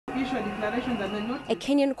official declaration that they're not. A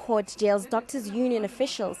Kenyan court jails doctors' union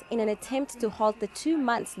officials in an attempt to halt the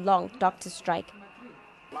 2-month-long doctor strike.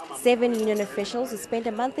 7 union officials who spent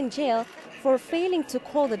a month in jail for failing to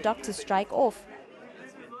call the doctor strike off.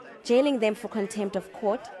 Jailing them for contempt of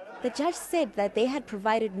court, the judge said that they had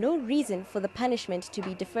provided no reason for the punishment to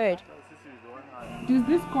be deferred. It is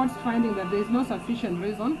this court's finding that there is no sufficient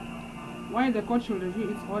reason why the court should review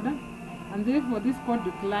its order, and therefore this court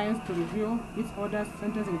declines to review its orders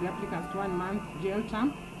sentencing the applicants to 1 month jail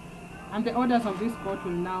term, and the orders of this court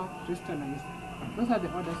will now crystallize. Those are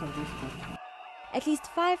the orders of this court. At least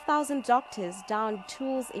 5,000 doctors downed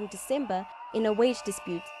tools in December in a wage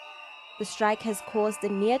dispute. The strike has caused a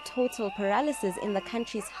near-total paralysis in the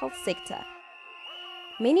country's health sector.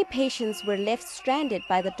 Many patients were left stranded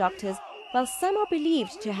by the doctors, while some are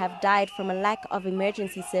believed to have died from a lack of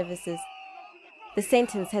emergency services. The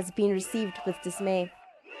sentence has been received with dismay.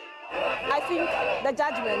 I think the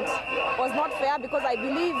judgment was not fair because I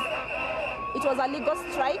believe it was a legal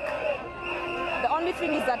strike. The only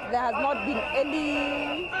thing is that there has not been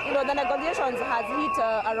any, the negotiations has hit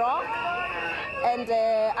a rock. And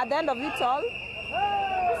at the end of it all,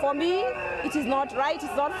 for me, it is not right,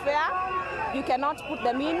 it's not fair. You cannot put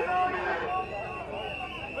them in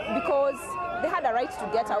because they had a right to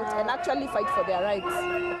get out and actually fight for their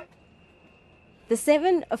rights. The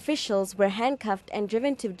 7 officials were handcuffed and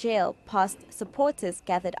driven to jail past supporters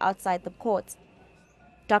gathered outside the court.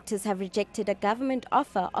 Doctors have rejected a government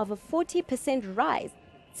offer of a 40% rise,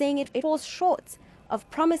 saying it falls short of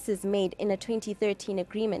promises made in a 2013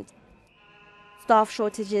 agreement. Staff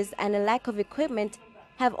shortages and a lack of equipment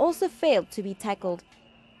have also failed to be tackled.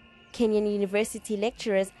 Kenyan university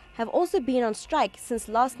lecturers have also been on strike since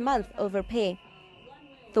last month over pay.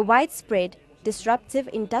 The widespread, disruptive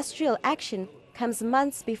industrial action comes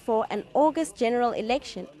months before an August general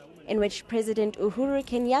election in which President Uhuru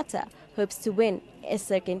Kenyatta hopes to win a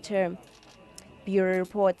second term. Bureau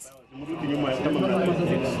reports. Don't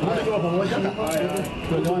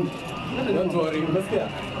worry.